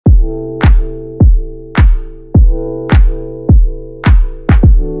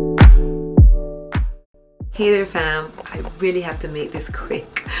Hey there fam, I really have to make this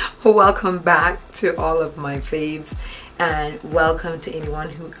quick. Welcome back to all of my faves and welcome to anyone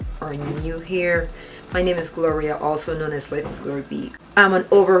who are new here. My name is Gloria, also known as LifewithGloreeB. I'm an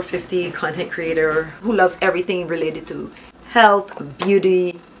over 50 content creator who loves everything related to health,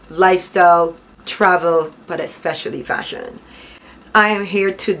 beauty, lifestyle, travel, but especially fashion. I am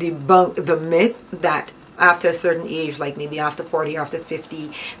here to debunk the myth that after a certain age, like maybe after 40, after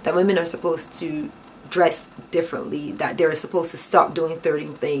 50, that women are supposed to dress differently, that they're supposed to stop doing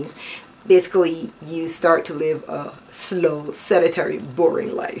certain things. Basically, you start to live a slow, sedentary,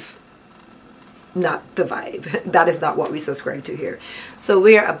 boring life. Not the vibe. That is not what we subscribe to here. So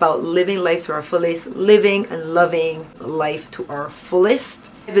we're about living life to our fullest, living and loving life to our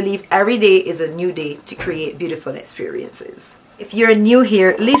fullest. I believe every day is a new day to create beautiful experiences. If you're new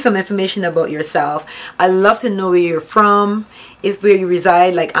here, leave some information about yourself. I'd love to know where you're from. If where you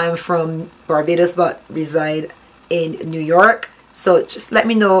reside, like I'm from Barbados but reside in New York. So just let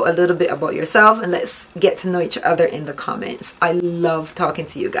me know a little bit about yourself and let's get to know each other in the comments. I love talking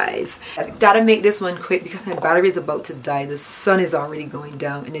to you guys. I gotta make this one quick because my battery is about to die. The sun is already going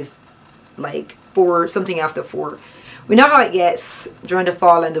down and it's like 4, something after 4. We know how it gets during the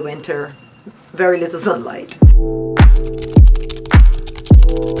fall and the winter. Very little sunlight.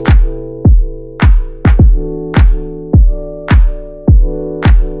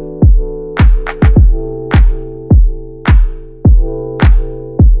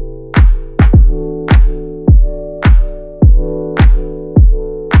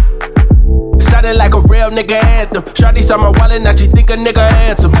 Like a real nigga anthem. Shawty saw my wallet, now she think a nigga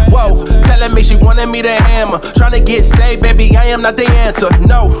handsome. Whoa, telling me she wanted me to hammer. Tryna get saved, baby, I am not the answer.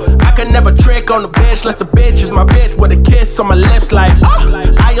 No, I can never trick on the bitch, unless the bitch is my bitch with a kiss on my lips. Like,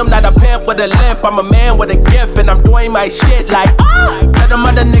 I am not a pimp with a limp, I'm a man with a gift, and I'm doing my shit like, tell them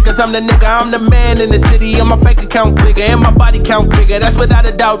other niggas I'm the nigga, I'm the man in the city, and my bank account bigger, and my body count bigger. That's without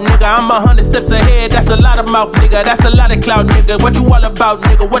a doubt, nigga. I'm 100 steps ahead, that's a lot of mouth, nigga. That's a lot of clout, nigga. What you all about,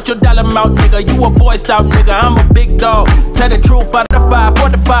 nigga? What your dollar amount, nigga? You a boy scout, nigga, I'm a big dog. Tell the truth, out of the 5,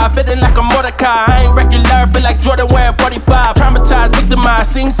 45, feeling like a Mordecai. I ain't regular, feel like Jordan wearing 45. Traumatized,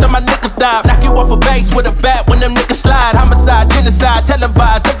 victimized, seen some of my niggas die. Knock you off a base with a bat when them niggas slide. Homicide, genocide,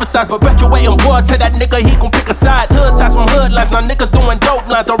 televised, emphasize, perpetuating war. Tell that nigga he gon' pick a side. Hood ties from hood lines, now niggas doing dope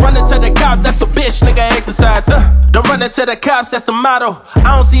lines. Don't run into the cops, that's a bitch, nigga, exercise. Don't run into the cops, that's the motto.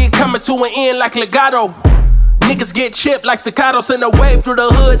 I don't see it coming to an end like legato. Niggas get chipped like staccato, send a wave through the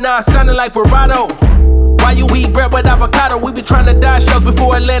hood, now it's sounding like vibrato. Why you eat bread with avocado? We be trying to dodge shells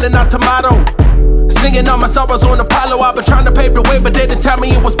before it landing on tomato. Singing all my sorrows on Apollo. I been trying to pave the way, but they didn't tell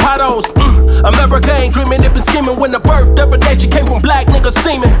me it was potholes. America ain't dreaming, it been scheming. When the birth of a nation came from black niggas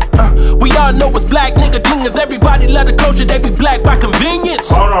seeming. We all know it's black nigga genius. Everybody love the culture, they be black by convenience.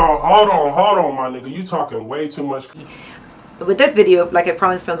 Hold on, my nigga. You talking way too much. With this video, like I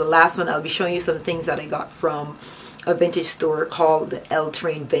promised from the last one, I'll be showing you some things that I got from a vintage store called the L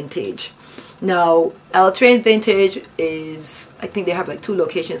Train Vintage. Now, L Train Vintage is, I think they have like 2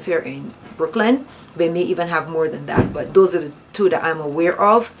 locations here in Brooklyn. They may even have more than that, but those are the 2 that I'm aware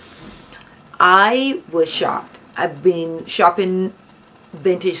of. I was shocked. I've been shopping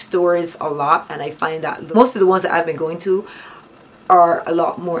vintage stores a lot, and I find that most of the ones that I've been going to are a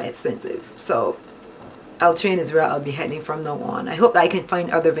lot more expensive. So L Train is where I'll be heading from now on. I hope that I can find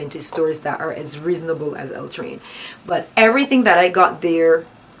other vintage stores that are as reasonable as L Train. But everything that I got there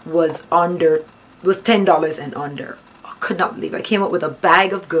was $10 and under. I could not believe I came up with a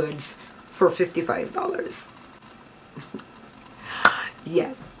bag of goods for $55.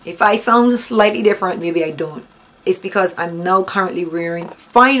 Yes. If I sound slightly different, maybe I don't. It's because I'm now currently wearing,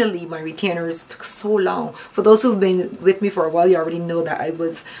 finally, my retainers. It took so long. For those who've been with me for a while, you already know that I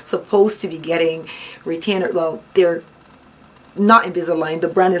was supposed to be getting retainers. Well, they're not Invisalign. The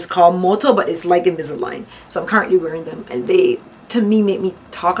brand is called Moto, but it's like Invisalign. So I'm currently wearing them, and they, to me, make me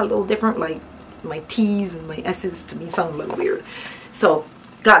talk a little different. Like my T's and my S's to me sound a little weird. So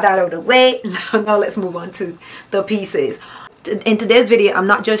got that out of the way. Now let's move on to the pieces. In today's video, I'm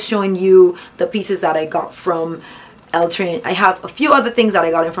not just showing you the pieces that I got from L Train. I have a few other things that I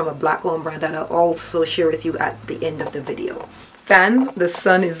got in from a black owned brand that I'll also share with you at the end of the video. Fan, the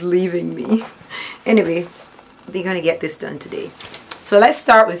sun is leaving me. Anyway, we're gonna get this done today. So let's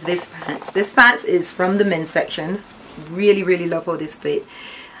start with this pants. This pants is from the men's section. Really love how this fit.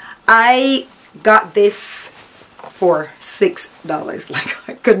 I got this for $6. Like,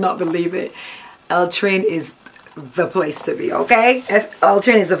 I could not believe it. L Train is the place to be, okay? L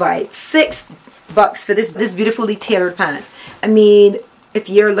Train is the vibe. $6 for this beautifully tailored pants. I mean, if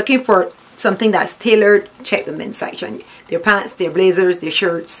you're looking for something that's tailored, check the men's section. Their pants, their blazers, their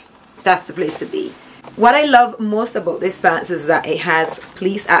shirts, that's the place to be. What I love most about this pants is that it has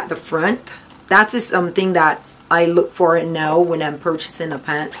pleats at the front. That is something that I look for now when I'm purchasing a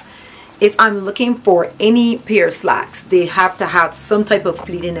pants. If I'm looking for any pair of slacks, they have to have some type of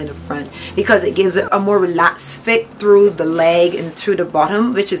pleating in the front because it gives it a more relaxed fit through the leg and through the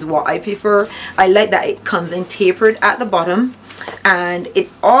bottom, which is what I prefer. I like that it comes in tapered at the bottom and it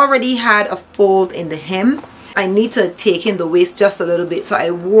already had a fold in the hem. I need to take in the waist just a little bit, so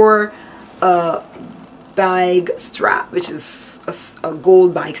I wore a bag strap, which is a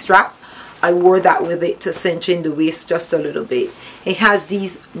gold bag strap. I wore that with it to cinch in the waist just a little bit. It has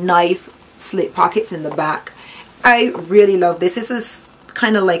these knife slit pockets in the back. I really love this. This is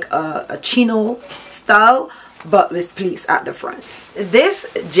kind of like a chino style, but with pleats at the front. This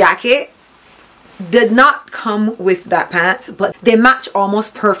jacket did not come with that pants, but they match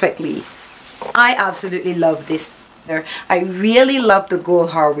almost perfectly. I absolutely love this. I really love the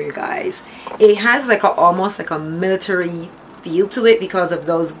gold hardware, guys. It has like almost like a military feel to it because of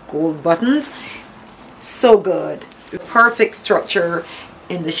those gold buttons. So good. Perfect structure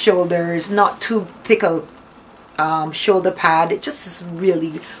in the shoulders, not too thick a shoulder pad. It just is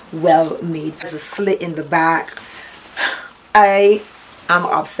really well made. There's a slit in the back. I am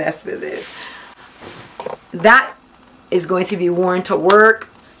obsessed with this. That is going to be worn to work.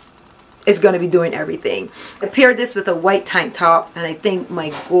 It's going to be doing everything. I paired this with a white tank top and I think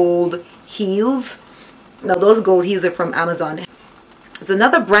my gold heels. Now those gold heels are from Amazon. It's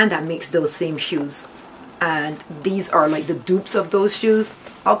another brand that makes those same shoes, and these are like the dupes of those shoes.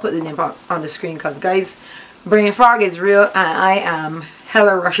 I'll put the name on the screen because, guys, brain fog is real and I am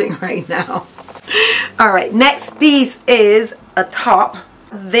hella rushing right now. Alright, next piece is a top.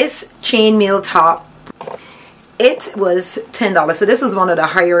 This chainmail top, it was $10, so this was one of the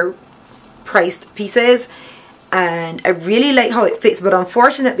higher priced pieces and I really like how it fits, but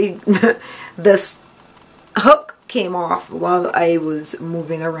unfortunately this hook came off while I was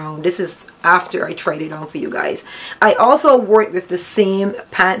moving around. This is after I tried it on for you guys. I also wore it with the same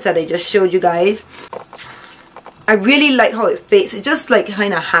pants that I just showed you guys. I really like how it fits. It just like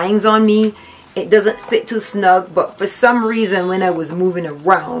kind of hangs on me. It doesn't fit too snug, but for some reason when I was moving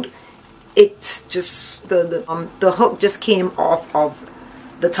around, it's just the hook just came off of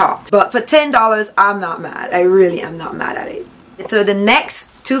the top. But for $10, I'm not mad. I really am not mad at it. So the next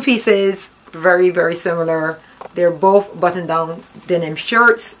two pieces, very, very similar. They're both button down denim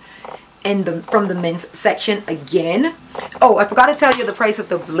shirts from the men's section again. Oh, I forgot to tell you the price of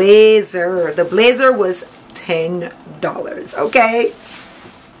the blazer. The blazer was $10, okay?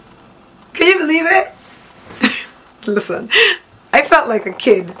 Can you believe it? Listen, I felt like a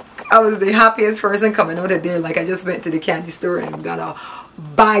kid. I was the happiest person coming out of there, like I just went to the candy store and got a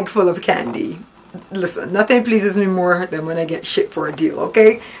bag full of candy. Listen, nothing pleases me more than when I get shit for a deal,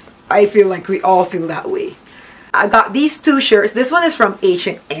 okay? I feel like we all feel that way. I got these two shirts. This one is from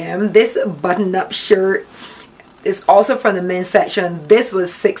H&M. This button-up shirt is also from the men's section. This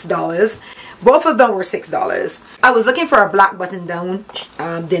was $6. Both of them were $6. I was looking for a black button-down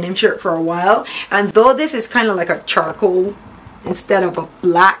denim shirt for a while, and though this is kind of like a charcoal instead of a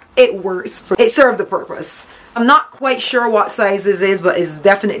black, it works. It served the purpose. I'm not quite sure what size this is, but it's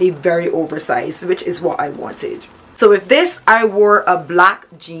definitely very oversized, which is what I wanted. So with this, I wore a black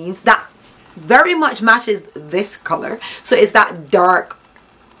jeans that very much matches this color. So it's that dark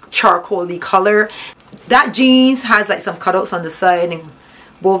charcoal-y color. That jeans has like some cutouts on the side and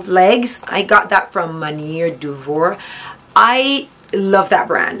both legs. I got that from Manier Duvour. I love that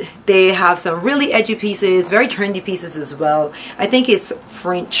brand. They have some really edgy pieces, very trendy pieces as well. I think it's a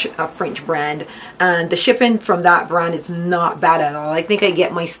French brand, and the shipping from that brand is not bad at all. I think I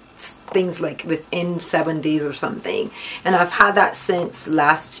get my things like within 7 days or something, and I've had that since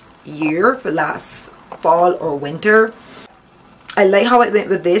last year, for last fall or winter. I like how it went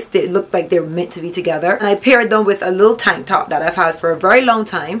with this. They looked like they were meant to be together, and I paired them with a little tank top that I've had for a very long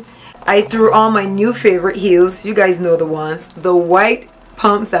time. I threw on my new favorite heels. You guys know the ones, the white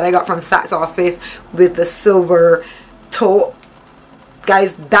pumps that I got from Saks Office with the silver toe.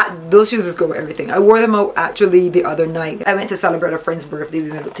 Guys, those shoes just go with everything. I wore them out actually the other night. I went to celebrate a friend's birthday.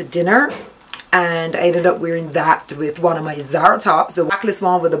 We went out to dinner, and I ended up wearing that with one of my Zara tops, the backless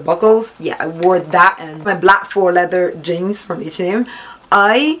one with the buckles. Yeah, I wore that and my black faux leather jeans from H&M.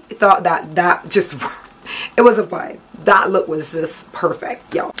 I thought that just it was a vibe. That look was just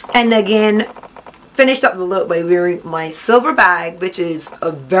perfect, y'all. And again, finished up the look by wearing my silver bag, which is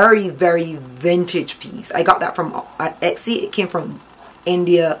a very, very vintage piece. I got that from Etsy. It came from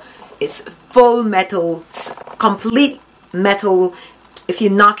India. It's full metal, complete metal. If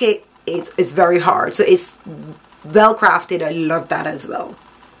you knock it, it's very hard. So it's well crafted. I love that as well.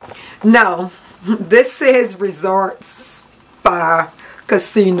 Now, This says Resort Spa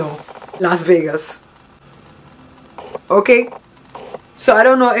Casino, Las Vegas. Okay, so I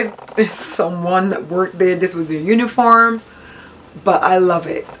don't know if someone that worked there, this was their uniform, but I love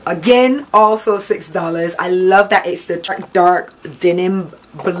it. Again, also $6. I love that it's the dark denim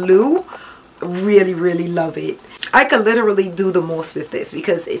blue. Really, really love it. I could literally do the most with this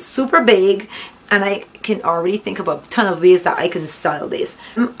because it's super big, and I can already think of a ton of ways that I can style this.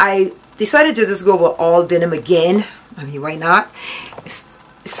 I decided to just go with all denim again. I mean, why not? It's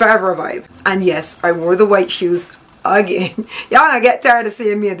forever a vibe. And yes, I wore the white shoes again. Y'all gonna get tired of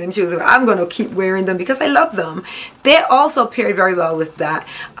seeing me in them shoes, but I'm gonna keep wearing them because I love them. They also paired very well with that.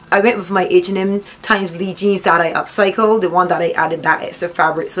 I went with my H&M times Lee jeans that I upcycled, the one that I added that extra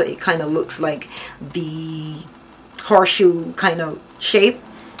fabric so it kind of looks like the horseshoe kind of shape.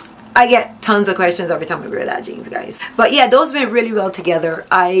 I get tons of questions every time I wear that jeans, guys. But yeah, those went really well together.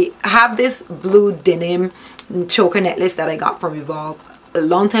 I have this blue denim choker necklace that I got from Evolve a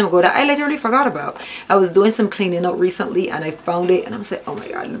long time ago that I literally forgot about. I was doing some cleaning up recently and I found it and I'm saying, oh my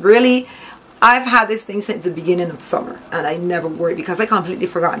god, really? I've had this thing since the beginning of summer and I never wore it because I completely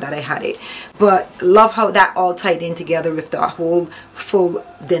forgot that I had it. But love how that all tied in together with the whole full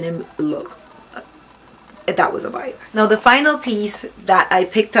denim look. That was a vibe. Now the final piece that I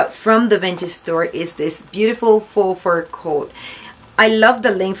picked up from the vintage store is this beautiful faux fur coat. I love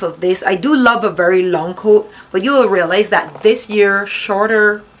the length of this. I do love a very long coat, but you will realize that this year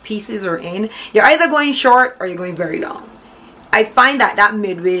shorter pieces are in. You're either going short or you're going very long. I find that that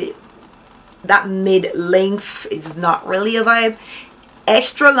mid length is not really a vibe.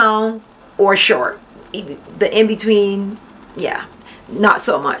 Extra long or short, the in between, yeah, not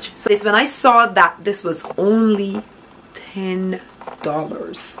so much. So it's when I saw that this was only $10.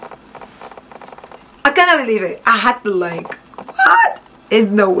 I cannot believe it. I had to like, what? Is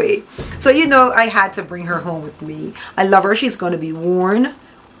no way. So you know I had to bring her home with me. I love her. She's going to be worn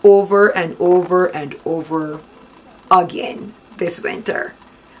over and over and over again this winter.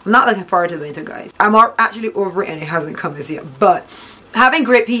 I'm not looking forward to winter, guys. I'm actually over it and it hasn't come as yet. But having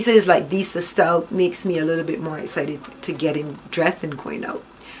great pieces like these to style makes me a little bit more excited to getting dressed and going out.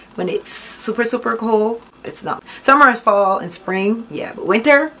 When it's super, super cold, it's not. Summer and fall and spring, yeah. But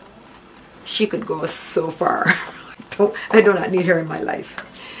winter, she could go so far. I do not need her in my life.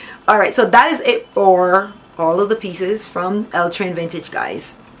 Alright, so that is it for all of the pieces from L Train Vintage,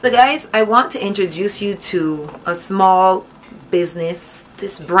 guys. So guys, I want to introduce you to a small business.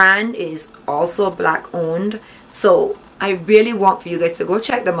 This brand is also black owned, so I really want for you guys to go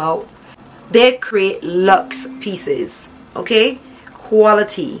check them out. They create luxe pieces, okay?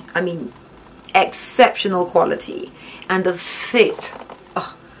 Quality, I mean exceptional quality, and the fit.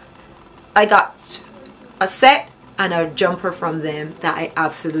 Oh, I got a set and a jumper from them that I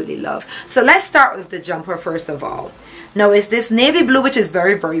absolutely love. So let's start with the jumper first of all. Now it's this navy blue, which is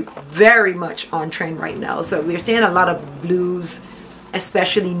very, very, very much on trend right now. So we're seeing a lot of blues,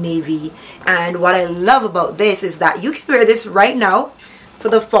 especially navy. And what I love about this is that you can wear this right now for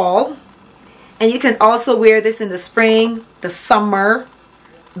the fall, and you can also wear this in the spring, the summer,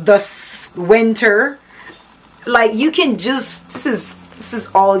 the winter. Like you can just, this is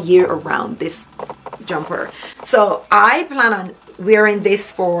all year around, this jumper. So I plan on wearing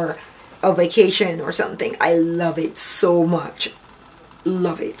this for a vacation or something. I love it so much.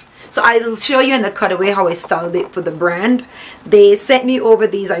 Love it. So I'll show you in the cutaway how I styled it for the brand. They sent me over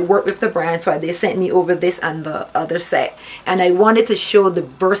these. I work with the brand, so they sent me over this and the other set. And I wanted to show the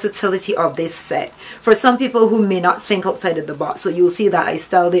versatility of this set for some people who may not think outside of the box. So you'll see that I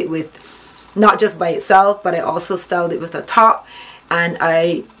styled it with not just by itself, but I also styled it with a top. And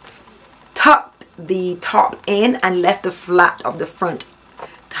I tucked the top in and left the flat of the front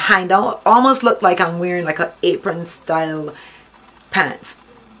to hang down. It almost looked like I'm wearing like an apron style pants.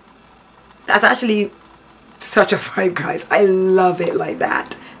 That's actually such a vibe, guys. I love it like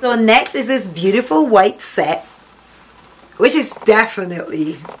that. So next is this beautiful white set, which is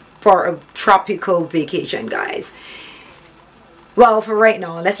definitely for a tropical vacation, guys. Well, for right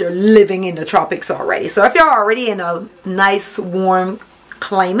now, unless you're living in the tropics already. So if you're already in a nice warm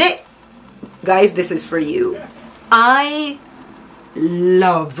climate, guys, this is for you. I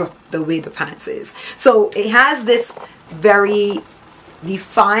love the way the pants is. So it has this very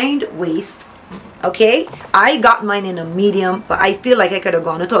defined waist. Okay, I got mine in a medium, but I feel like I could have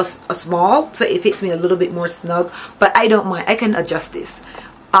gone into a small, so it fits me a little bit more snug, but I don't mind. I can adjust this.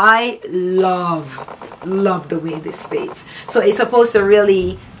 I love the way this fits. So it's supposed to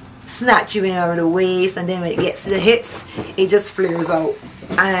really snatch you in over the waist, and then when it gets to the hips, it just flares out.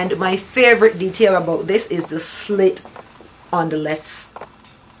 And my favorite detail about this is the slit on the left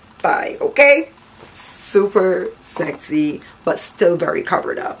thigh, okay? Super sexy, but still very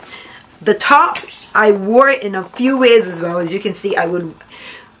covered up. The top, I wore it in a few ways as well. As you can see, I would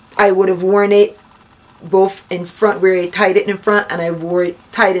have worn it both in front, where I tied it in front, and I wore it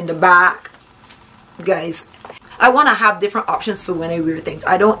tied in the back. Guys, I want to have different options for when I wear things.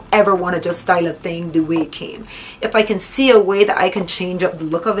 I don't ever want to just style a thing the way it came. If I can see a way that I can change up the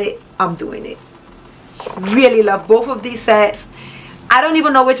look of it, I'm doing it. Really love both of these sets. I don't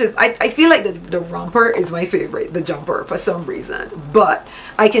even know which is, I feel like the romper is my favorite, the jumper, for some reason. But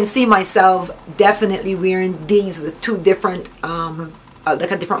I can see myself definitely wearing these with two different,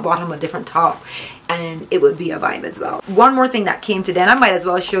 like a different bottom, a different top. And it would be a vibe as well. One more thing that came today, and I might as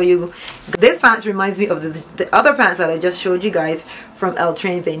well show you. This pants reminds me of the other pants that I just showed you guys from L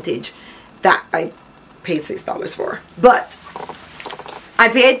Train Vintage that I paid $6 for. But I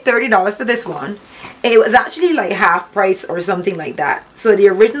paid $30 for this one. It was actually like half price or something like that. So the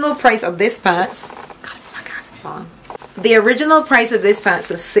original price of this pants, God, my glasses on. The original price of this pants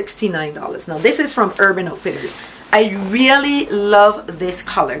was $69. Now this is from Urban Outfitters. I really love this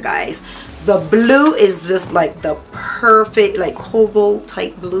color, guys. The blue is just like the perfect, like cobalt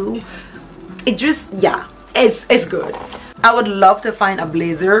type blue. It just, yeah, it's good. I would love to find a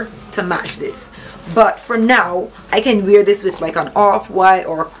blazer to match this. But for now, I can wear this with like an off-white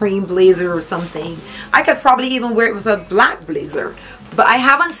or a cream blazer or something. I could probably even wear it with a black blazer. But I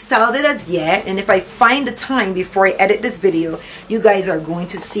haven't styled it as yet. And if I find the time before I edit this video, you guys are going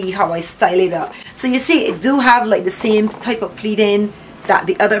to see how I style it up. So you see, it do have like the same type of pleating that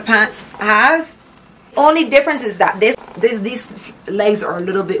the other pants has. Only difference is that these legs are a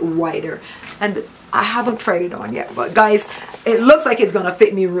little bit wider. And I haven't tried it on yet, but guys, it looks like it's gonna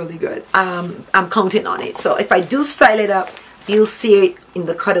fit me really good. I'm counting on it. So if I do style it up, you'll see it in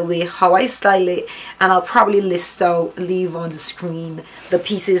the cutaway how I style it, and I'll probably leave on the screen the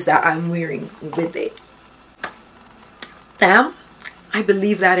pieces that I'm wearing with it. Damn, I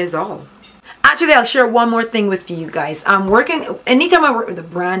believe that is all. Actually, I'll share one more thing with you guys. I'm working, anytime I work with a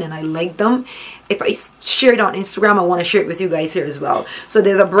brand and I like them, if I share it on Instagram, I want to share it with you guys here as well. So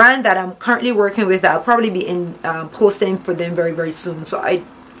there's a brand that I'm currently working with that I'll probably be posting for them very, very soon. So I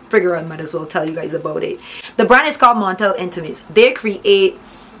figure I might as well tell you guys about it. The brand is called Montel Intimates. They create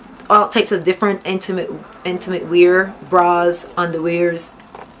all types of different intimate wear, bras, underwears,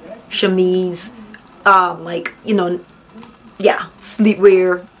 chemise, like, you know, yeah,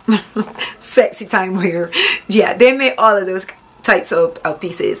 sleepwear, sexy time wear. Yeah, they make all of those types of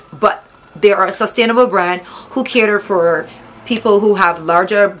pieces, but they are a sustainable brand who cater for people who have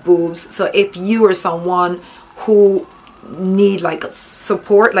larger boobs. So if you are someone who need like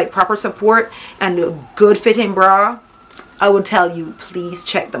support, like proper support and a good fitting bra, I would tell you, please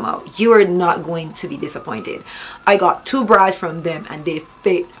check them out. You are not going to be disappointed. I got 2 bras from them and they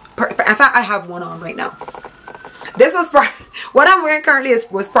fit perfect. In fact, I have one on right now. This was part, what I'm wearing currently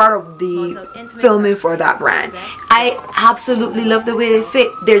was part of the filming for that brand. I absolutely love the way they fit.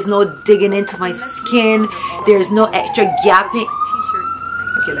 There's no digging into my skin. There's no extra gapping.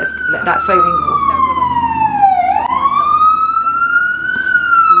 Okay, let's let that siren go.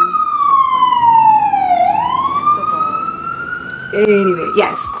 Anyway,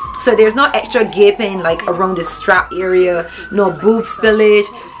 yes. So there's no extra gaping like around the strap area. No boob spillage.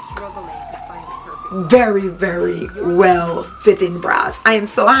 Very, very well fitting bras. I am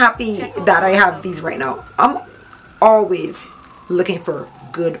so happy that I have these right now. I'm always looking for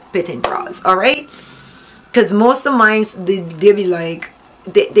good fitting bras, all right? Because most of mine, they be like,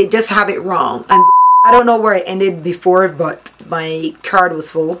 they just have it wrong. And I don't know where I ended before, but my card was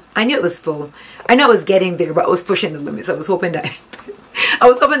full. I knew it was full. I know it was getting there, but I was pushing the limits. I was hoping that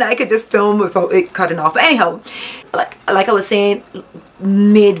I could just film without it cutting off. Anyhow, like I was saying,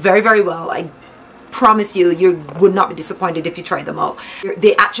 made very, very well. I promise you, you would not be disappointed if you try them out.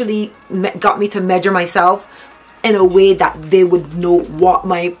 They actually got me to measure myself in a way that they would know what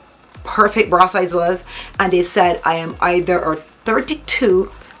my perfect bra size was, and they said I am either a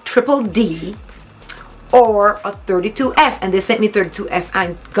 32 triple D or a 32F, and they sent me 32F,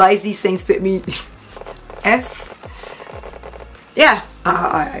 and guys, these things fit me. F? Yeah,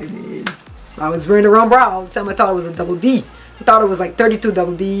 I mean, I was wearing the wrong bra all the time. I thought it was a double D. I thought it was like 32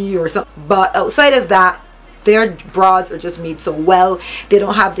 double D or something. But outside of that, their bras are just made so well. They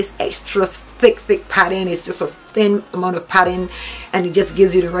don't have this extra thick padding. It's just a thin amount of padding, and it just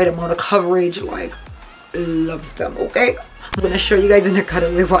gives you the right amount of coverage. Like, love them, okay? I'm gonna show you guys in the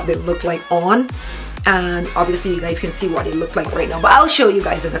cutaway what they look like on, and obviously you guys can see what they look like right now, but I'll show you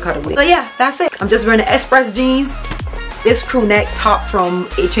guys in the cutaway. So yeah, that's it. I'm just wearing the Express jeans, this crew neck top from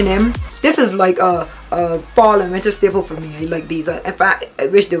H&M. This is like a fall and winter staple for me. I like these. In fact, I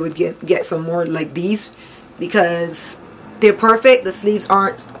wish they would get some more like these, because they're perfect. The sleeves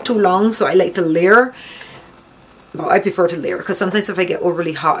aren't too long, so I like to layer. Well, I prefer to layer, because sometimes if I get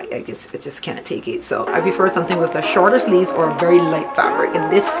overly hot, I just can't take it. So I prefer something with a shorter sleeves or a very light fabric, and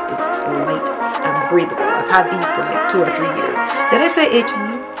this is light and breathable. I've had these for like 2 or 3 years. Did I say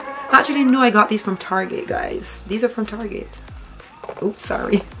H&M? Actually, no, I got these from Target, guys. These are from Target. Oops,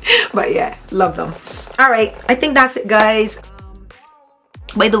 sorry. But yeah, love them. All right, I think that's it, guys.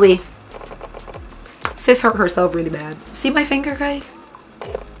 By the way, sis hurt herself really bad. See my finger, guys?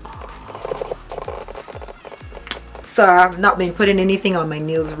 So I've not been putting anything on my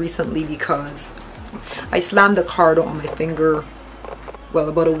nails recently because I slammed the card on my finger, well,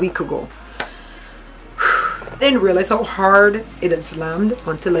 about a week ago. I didn't realize how hard it had slammed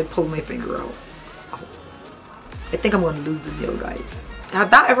until I pulled my finger out. I think I'm going to lose the nail, guys.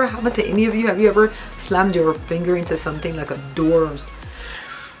 Have that ever happened to any of you? Have you ever slammed your finger into something like a door?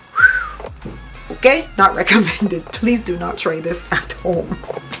 Okay, not recommended. Please do not try this at home.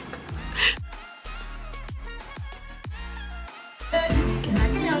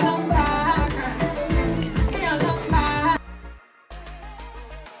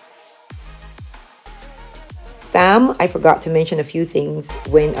 Fam, I forgot to mention a few things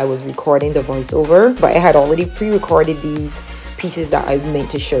when I was recording the voiceover, but I had already pre-recorded these pieces that I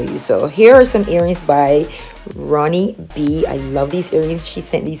meant to show you. So here are some earrings by Ronnie B. I love these earrings. She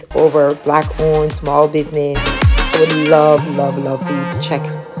sent these over, black owned, small business. I would love, love, love for you to check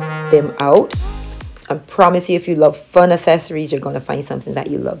them out. I promise you, if you love fun accessories, you're going to find something that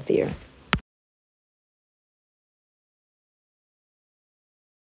you love there.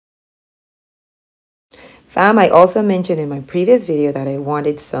 Fam, I also mentioned in my previous video that I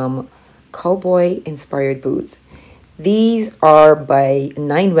wanted some cowboy inspired boots. These are by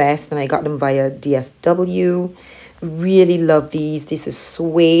 9 West and I got them via DSW. Really love these. This is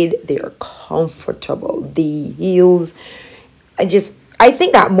suede. They are comfortable. The heels, I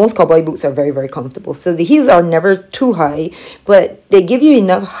think that most cowboy boots are very, very comfortable. So the heels are never too high, but they give you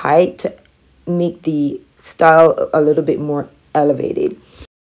enough height to make the style a little bit more elevated.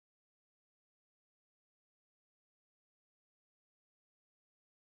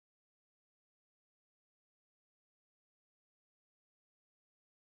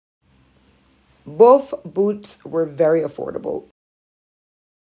 Both boots were very affordable.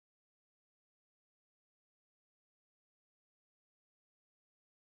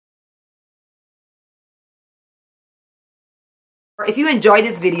 If you enjoyed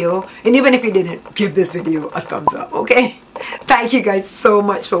this video, and even if you didn't, give this video a thumbs up, okay? Thank you guys so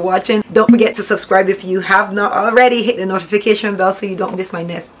much for watching. Don't forget to subscribe if you have not already. Hit the notification bell so you don't miss my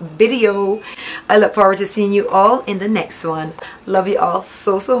next video. I look forward to seeing you all in the next one. Love you all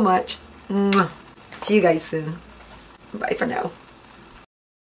so, so much. Mwah. See you guys soon. Bye for now.